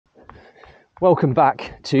Welcome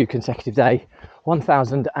back to consecutive day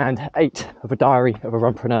 1008 of a diary of a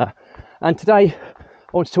runpreneur. And today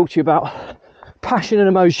I want to talk to you about passion and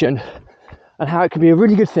emotion and how it can be a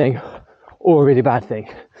really good thing or a really bad thing.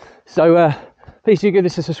 So please do give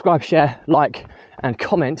this a subscribe, share, like and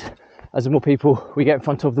comment, as the more people we get in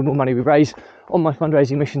front of, the more money we raise on my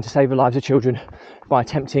fundraising mission to save the lives of children by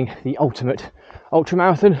attempting the ultimate ultra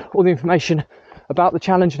marathon. All the information about the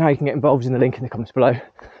challenge and how you can get involved is in the link in the comments below.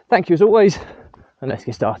 Thank you as always, and let's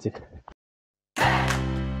get started.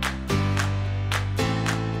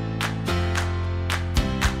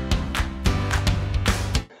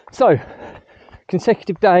 So,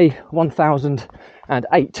 consecutive day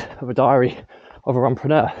 1008 of a diary of a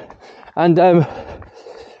runpreneur. And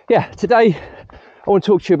today I want to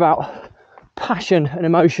talk to you about passion and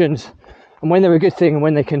emotions and when they're a good thing and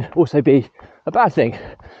when they can also be a bad thing.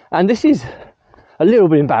 And this is a little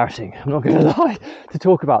bit embarrassing, I'm not going to lie, to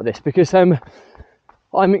talk about this, because I'm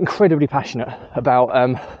incredibly passionate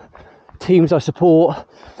about teams I support,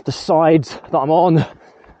 the sides that I'm on,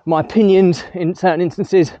 my opinions in certain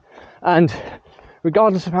instances, and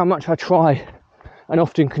regardless of how much I try and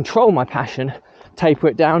often control my passion, taper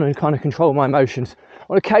it down and kind of control my emotions,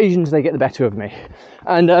 on occasions they get the better of me.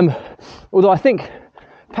 And although I think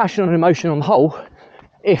passion and emotion on the whole,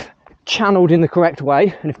 if channeled in the correct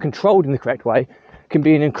way and if controlled in the correct way, can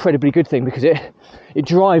be an incredibly good thing, because it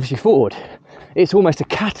drives you forward. It's almost a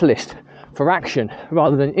catalyst for action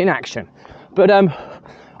rather than inaction. But on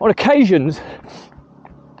occasions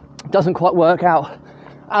it doesn't quite work out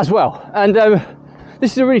as well. And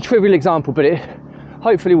this is a really trivial example, but it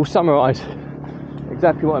hopefully will summarise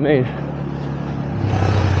exactly what I mean.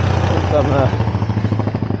 Some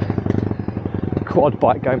quad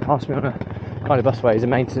bike going past me on a kind of busway. He's a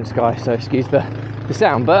maintenance guy, so excuse the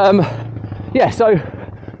sound. But so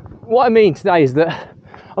what I mean today is that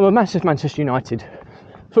I'm a massive Manchester United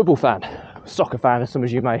football fan, soccer fan, as some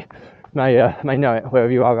of you may know it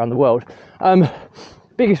wherever you are around the world.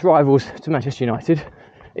 Biggest rivals to Manchester United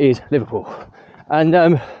is Liverpool, and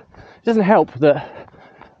it doesn't help that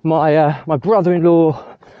my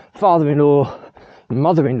brother-in-law, father-in-law,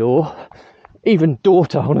 mother-in-law, even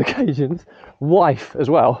daughter on occasions, wife as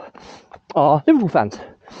well, are Liverpool fans.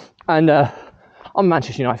 And I'm a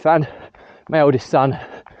Manchester United fan. My oldest son,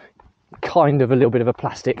 kind of a little bit of a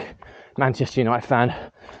plastic Manchester United fan.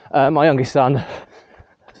 My youngest son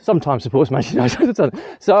sometimes supports Manchester United.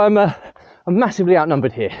 So I'm massively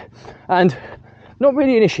outnumbered here, and not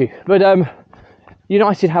really an issue. But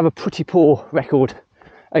United have a pretty poor record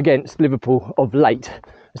against Liverpool of late,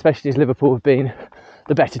 especially as Liverpool have been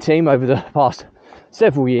the better team over the past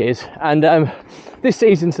several years. And this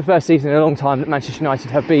season's the first season in a long time that Manchester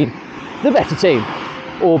United have been the better team,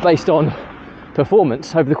 or based on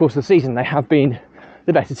performance over the course of the season, they have been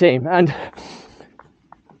the better team. And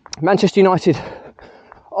Manchester United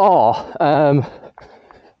are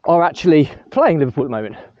actually playing Liverpool at the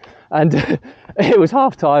moment, and it was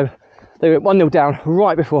half time. They went 1-0 down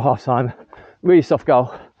right before half time, really soft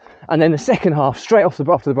goal, and then the second half, straight after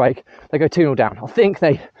the break, they go 2-0 down. I think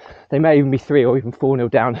they may even be 3 or even 4-0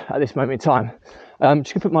 down at this moment in time.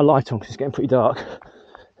 Just gonna put my light on because it's getting pretty dark.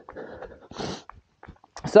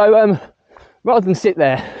 So rather than sit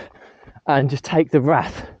there and just take the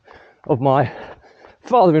wrath of my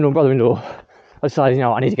father-in-law and brother-in-law, I decided,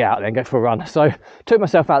 I need to get out there and go for a run. So took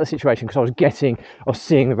myself out of the situation because I was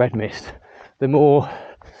seeing the red mist, the more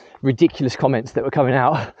ridiculous comments that were coming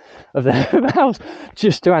out of their mouths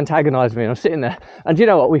just to antagonise me. And I'm sitting there, and you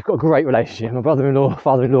know what? We've got a great relationship. My brother-in-law,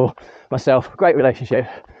 father-in-law, myself, great relationship.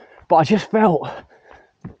 But I just felt,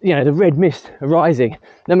 the red mist arising.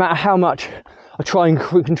 No matter how much I try and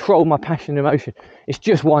control my passion and emotion, it's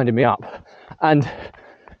just winding me up. And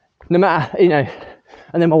no matter,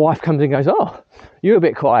 and then my wife comes and goes, "Oh, you're a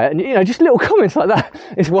bit quiet," and just little comments like that,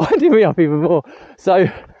 it's winding me up even more. So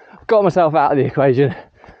got myself out of the equation,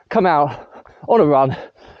 come out on a run,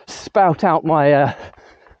 spout out my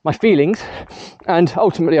feelings, and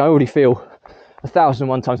ultimately I already feel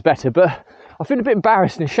 1,001 times better. But I feel a bit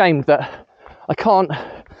embarrassed and ashamed that I can't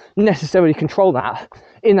necessarily control that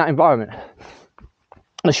in that environment.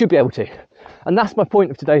 I should be able to, and that's my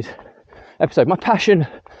point of today's episode. My passion,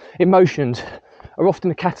 emotions are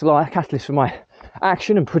often a catalyst for my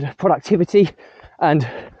action and productivity and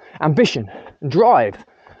ambition and drive.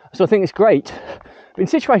 So I think it's great in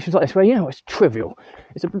situations like this where it's trivial.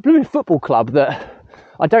 It's a blooming football club that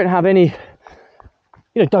I don't have any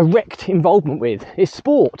direct involvement with. It's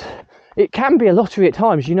sport. It can be a lottery at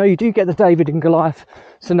times. You do get the David and Goliath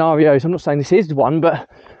scenarios. I'm not saying this is one, but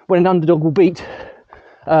when an underdog will beat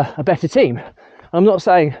a better team. I'm not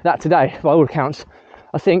saying that today, by all accounts.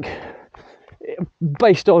 I think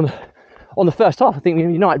based on the first half, I think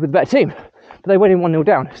United were the better team, but they went in 1-0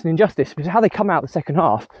 down. It's an injustice because how they come out the second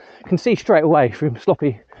half, can see straight away from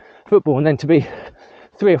sloppy football, and then to be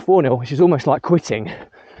 3 or 4-0, which is almost like quitting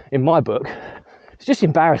in my book. It's just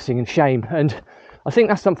embarrassing and shame, and I think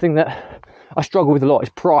that's something that I struggle with a lot, is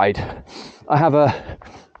pride. I have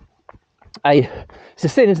it's a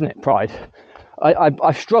sin, isn't it, pride?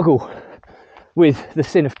 I struggle with the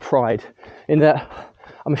sin of pride, in that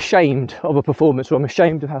I'm ashamed of a performance, or I'm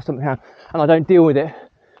ashamed of how something happened, and I don't deal with it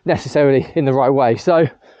necessarily in the right way. So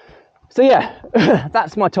yeah,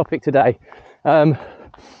 that's my topic today. I'm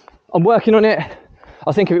working on it.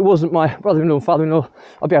 I think if it wasn't my brother-in-law and father-in-law,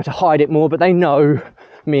 I'd be able to hide it more, but they know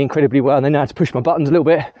me incredibly well, and they know how to push my buttons a little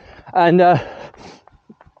bit. And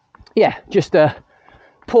yeah, just a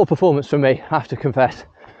poor performance from me, I have to confess.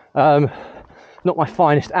 Not my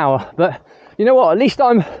finest hour, but you know what, at least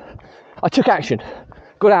I took action,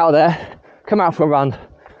 got out of there, come out for a run,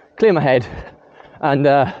 clear my head, and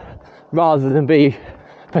rather than be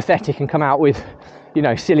pathetic and come out with, you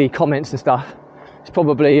know, silly comments and stuff, it's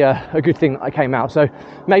probably a good thing that I came out. So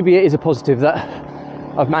maybe it is a positive that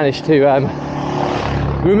I've managed to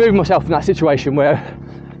remove myself from that situation where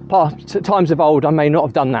past times of old I may not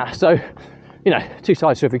have done that. So, you know, two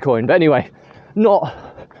sides to every coin. But anyway, not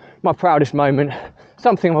my proudest moment,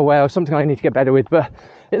 something I'm aware of, something I need to get better with. But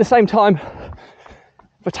at the same time,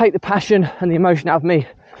 if I take the passion and the emotion out of me,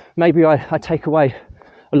 maybe I take away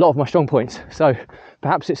a lot of my strong points. So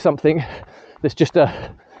perhaps it's something that's just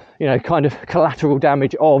a, you know, kind of collateral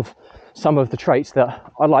damage of some of the traits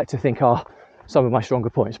that I like to think are some of my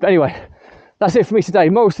stronger points. But anyway, that's it for me today.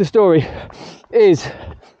 Moral to the story is,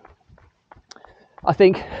 I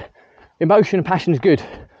think emotion and passion is good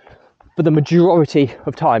for the majority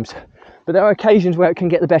of times, but there are occasions where it can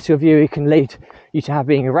get the better of you. It can lead you to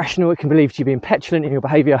being irrational. It can lead you being petulant in your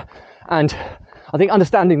behaviour, and I think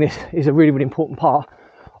understanding this is a really, really important part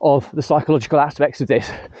of the psychological aspects of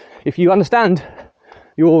this. If you understand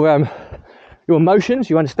your emotions,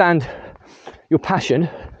 you understand your passion,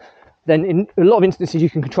 then in a lot of instances you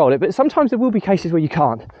can control it. But sometimes there will be cases where you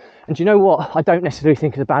can't. And do you know what? I don't necessarily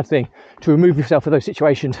think it's a bad thing to remove yourself from those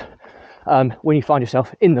situations when you find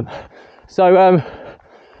yourself in them. So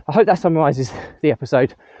I hope that summarises the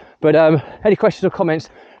episode. But any questions or comments,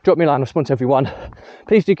 drop me a line. I'll respond to everyone.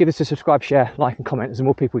 Please do give us a subscribe, share, like and comment, as the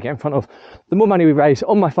more people we get in front of, the more money we raise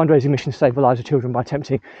on my fundraising mission to save the lives of children by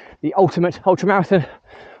attempting the ultimate ultramarathon.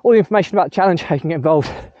 All the information about the challenge, how you can get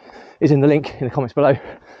involved, is in the link in the comments below.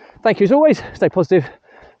 Thank you as always. Stay positive,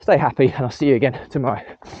 stay happy, and I'll see you again tomorrow.